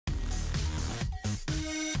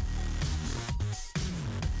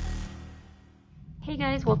Hey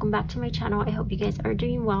guys, welcome back to my channel. I hope you guys are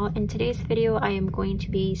doing well. In today's video, I am going to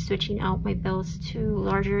be switching out my bills to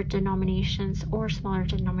larger denominations or smaller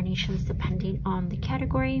denominations depending on the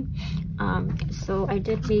category. So I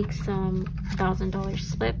did make some $1,000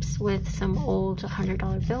 slips with some old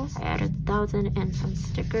 $100 bills. I added 1,000 and some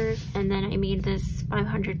stickers, and then I made this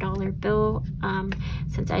 $500 bill.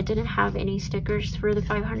 Since I didn't have any stickers for the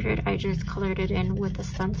 500, I just colored it in with a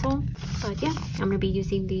stencil. But yeah, I'm gonna be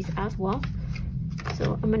using these as well.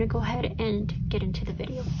 So I'm gonna go ahead and get into the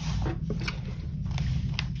video.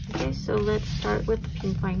 Okay, so let's start with the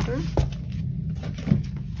pink binder.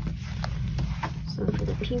 So for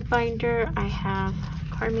the pink binder, I have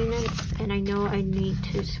car maintenance, and I know I need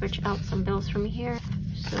to switch out some bills from here.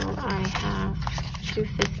 So I have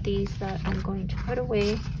 250s that I'm going to put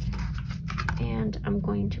away, and I'm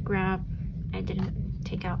going to grab, I didn't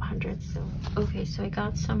take out hundreds, so okay, so I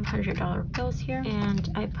got some $100 bills here, and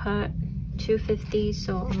I put 250,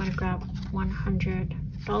 so I'm gonna grab $100,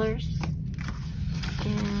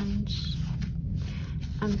 and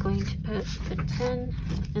I'm going to put the 10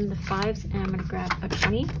 and the 5s, and I'm gonna grab a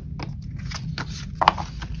 20.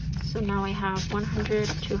 So now I have 100,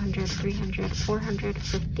 200, 300,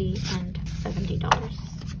 450, and $70.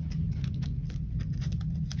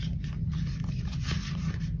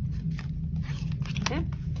 Okay,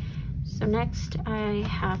 so next I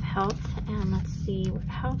have health, and let's see what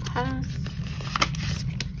health has.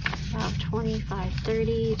 I have 25,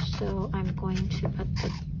 30, so I'm going to put the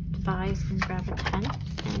 5s and grab a 10,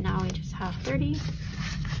 and now we just have 30.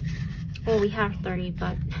 Well, we have 30,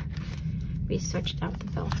 but we switched out the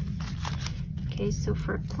bill. Okay, so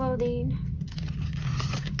for clothing,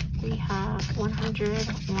 we have 100,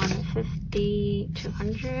 150,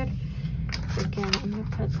 200. So again, I'm gonna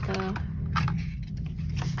put the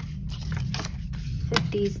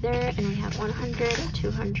 50s there, and we have 100,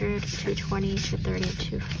 200, 220, 230,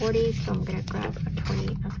 240, so I'm gonna grab a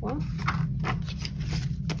 20 as well.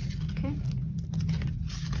 Okay.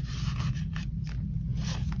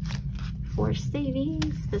 For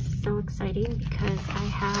savings, this is so exciting because I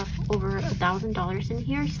have over $1,000 in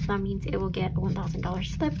here, so that means it will get a $1,000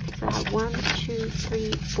 slip. So I have 1, 2,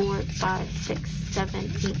 3, 4, 5, 6, 7,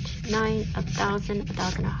 8, 9, 1,000,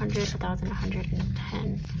 1,100,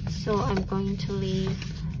 1,110. So I'm going to leave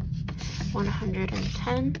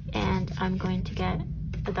 110, and I'm going to get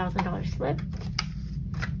a $1,000 slip.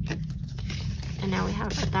 And now we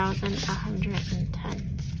have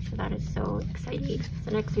 1,110. So that is so exciting.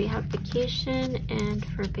 So next we have vacation, and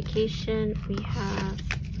for vacation we have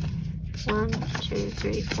 1, 2,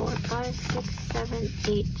 3, 4, 5, 6, 7,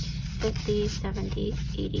 8, 50, 70,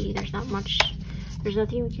 80. There's not much, there's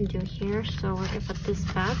nothing we can do here, so we're gonna put this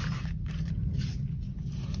back.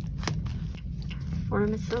 For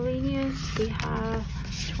miscellaneous, we have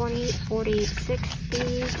 20, 40,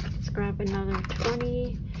 60. Let's grab another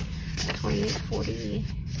 20, 20, 40.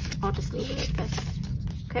 I'll just leave it like this.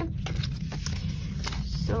 Okay.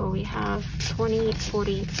 So we have 20,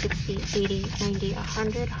 40, 60, 80, 90,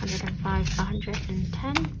 100, 105,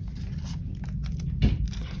 110.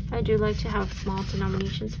 I do like to have small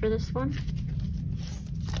denominations for this one.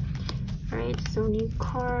 Alright, so new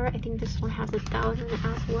car. I think this one has 1,000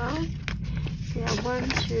 as well. So we have 1,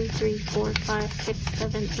 2, 3, 4, 5, 6,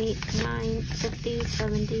 7, 8, 9, 50,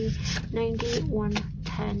 70, 90,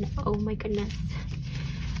 110. Oh my goodness.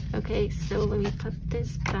 Okay, so let me put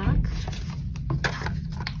this back.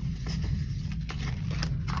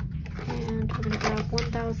 And we're gonna grab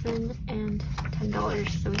 $1,010.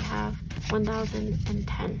 So we have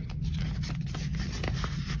 1,010.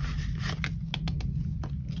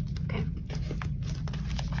 Okay.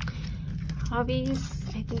 Hobbies,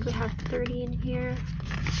 I think we have 30 in here,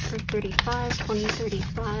 or 35, 20,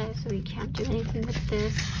 35, so we can't do anything with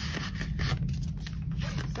this.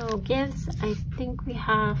 So gifts, I think we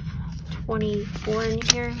have 24 in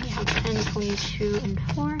here. We have 10, 22, and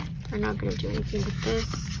 4. We're not going to do anything with this.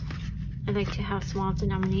 I like to have small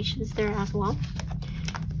denominations there as well.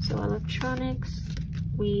 So electronics,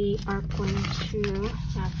 we are going to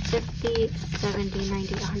have 50, 70,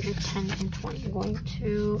 90, 110, and 20. I'm going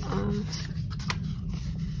to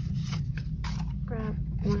grab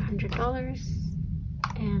 $100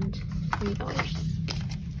 and $20.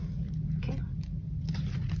 Okay.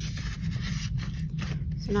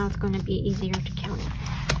 So now it's going to be easier to count it.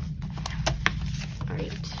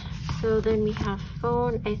 Alright, so then we have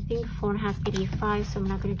phone. I think phone has 85, so I'm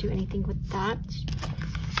not going to do anything with that.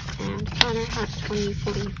 And planner has 20,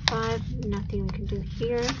 45, nothing we can do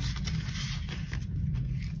here.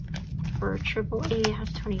 For AAA, it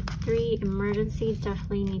has 23. Emergency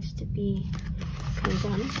definitely needs to be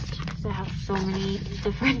condensed because I have so many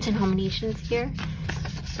different denominations here.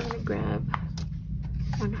 So I'm gonna grab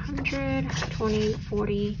 100, 20,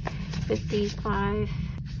 40, 55.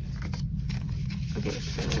 Okay,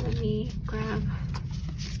 so let me grab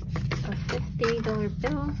a $50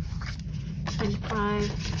 bill and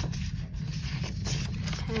 5,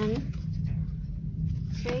 10.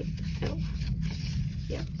 Right? So,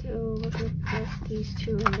 yeah, so we're gonna put these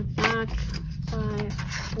two in the back.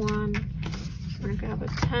 5, 1. I'm gonna grab a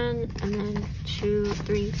 10 and then 2,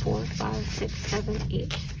 3, 4, 5, 6, 7,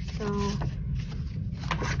 8. So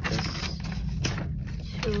put this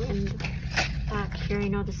 2 in the back here. I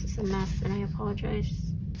know this is a mess and I apologize.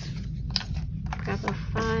 Grab a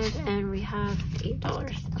 5 and we have $8.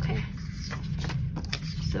 Okay.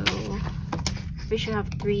 So we should have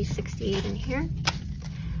 368 in here.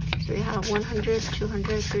 So we have 100,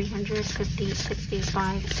 200, 300, 50,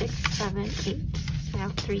 65, 6, 7, 8. So we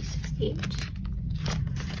have 368.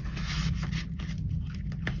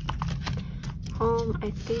 Home, I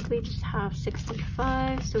think we just have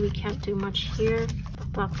 65, so we can't do much here.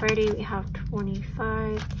 Black Friday, we have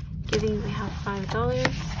 25. Giving, we have $5.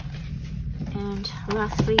 And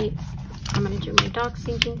lastly, I'm gonna do my dog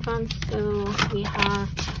sinking funds. So we have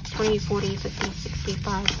 20, 40, 50,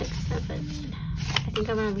 65, 6, 7. I think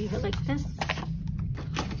I'm gonna leave it like this.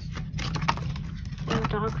 So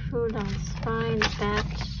dog food, that's fine. That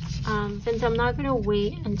since I'm not gonna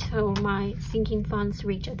wait until my sinking funds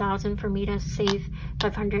reach 1,000 for me to save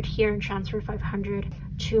 500 here and transfer 500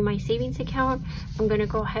 to my savings account, I'm gonna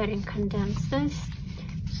go ahead and condense this.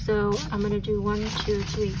 So I'm gonna do 1, 2,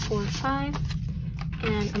 3, 4, 5,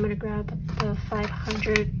 and I'm gonna grab the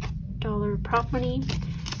 $500 prop money.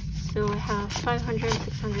 So I have 500,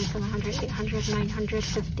 600, 700, 800,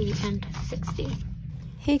 950, and 60.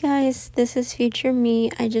 Hey guys, this is future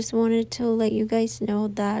me. I just wanted to let you guys know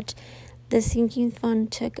that the sinking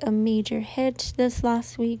fund took a major hit this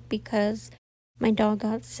last week because my dog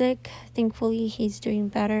got sick. Thankfully, he's doing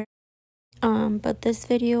better. But this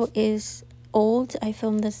video is old. I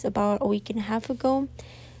filmed this about a week and a half ago.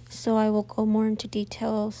 So I will go more into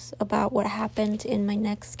details about what happened in my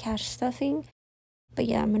next cash stuffing. But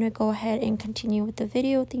yeah, I'm gonna go ahead and continue with the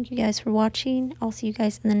video. Thank you guys for watching. I'll see you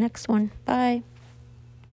guys in the next one. Bye.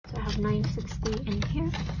 So I have 960 in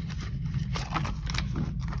here.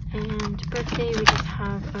 And birthday, we just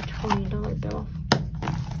have a $20 bill.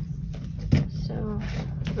 So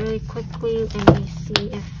really quickly, let me see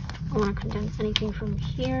if I want to condense anything from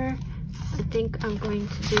here. I think I'm going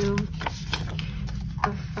to do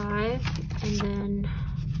a 5 and then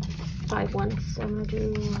 5 once. So I'm gonna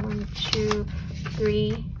do 1, 2,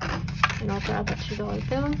 3, and I'll grab a $2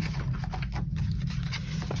 bill.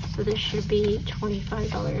 So this should be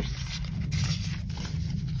 $25.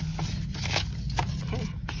 Okay,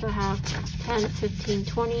 so I have 10, 15,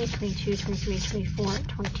 20, 22, 23, 24,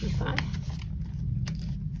 25.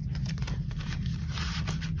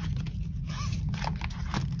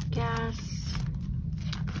 Gas,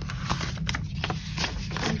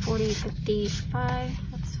 40, 55,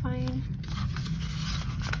 that's fine.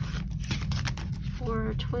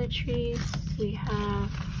 For toiletries, we have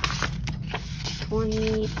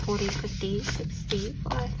 20, 40, 50,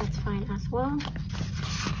 65, that's fine as well.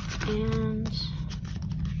 And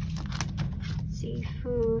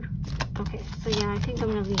seafood. Okay, so yeah, I think I'm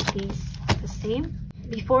gonna leave these the same.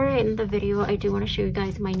 Before I end the video, I do want to show you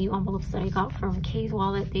guys my new envelopes that I got from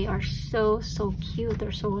Kayswallet. They are so cute.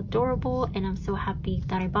 They're so adorable, and I'm so happy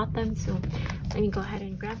that I bought them. So let me go ahead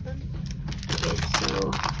and grab them. Okay,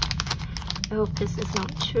 so I hope this is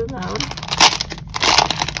not too loud.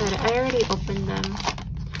 But I already opened them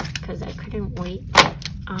because I couldn't wait.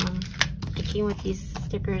 It came with these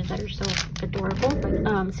stickers that are so adorable.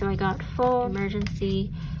 But so I got full,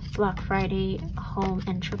 emergency, Black Friday, home,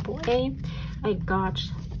 and AAA. I got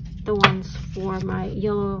the ones for my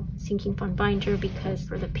yellow sinking fund binder because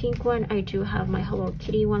for the pink one I do have my Hello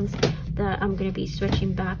Kitty ones that I'm going to be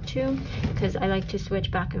switching back to because I like to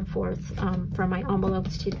switch back and forth from my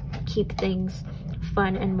envelopes to keep things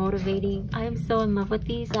fun and motivating. I am so in love with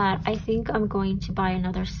these that I think I'm going to buy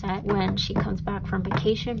another set when she comes back from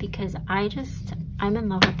vacation because I'm in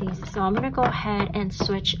love with these. So I'm going to go ahead and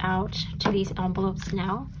switch out to these envelopes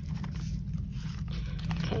now.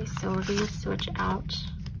 Okay, so we're going to switch out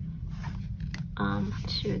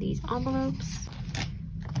to these envelopes.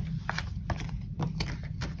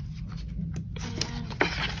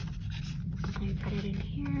 And I put it in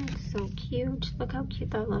here. So cute. Look how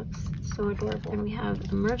cute that looks. So adorable. And we have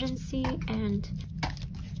emergency and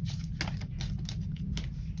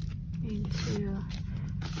into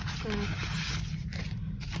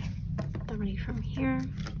the money from here.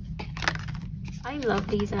 I love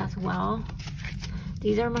these as well.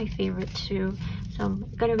 These are my favorite too, so I'm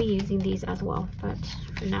gonna be using these as well, but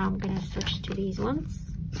for now I'm gonna switch to these ones.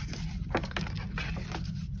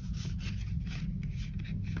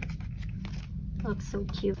 Looks so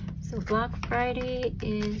cute. So Black Friday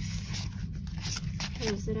is,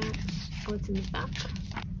 where is it at? Oh, it's in the back.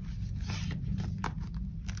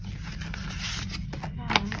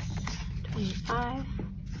 Yes, 25.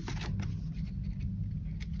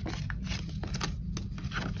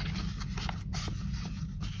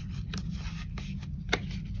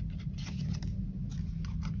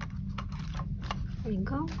 There you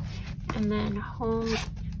go. And then home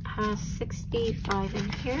has 65 in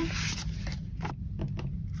here.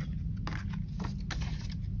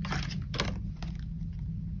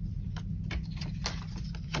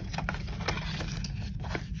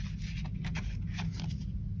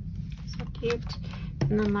 So cute.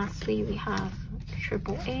 And then lastly we have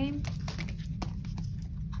AAA.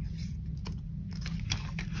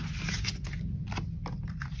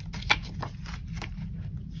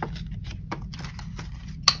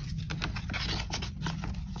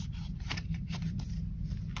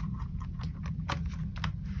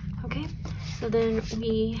 Okay, so then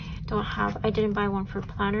we don't have, I didn't buy one for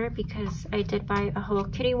planner because I did buy a Hello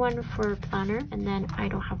Kitty one for planner, and then I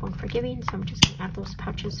don't have one for giving, so I'm just gonna add those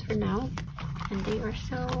pouches for now. And they are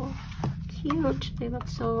so cute. They look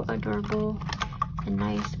so adorable and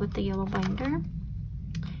nice with the yellow binder.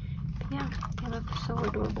 But yeah, they look so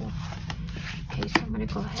adorable. Okay, so I'm gonna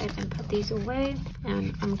go ahead and put these away,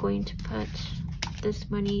 and I'm going to put this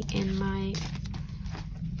money in my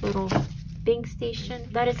little bank station.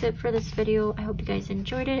 That is it for this video. I hope you guys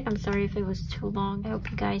enjoyed it. I'm sorry if it was too long. I hope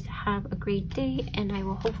you guys have a great day, and I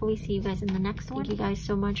will hopefully see you guys in the next one. Thank you guys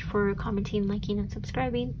so much for commenting, liking, and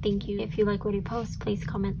subscribing. Thank you. If you like what I post, please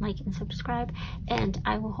comment, like, and subscribe, and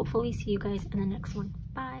I will hopefully see you guys in the next one.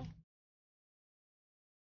 Bye.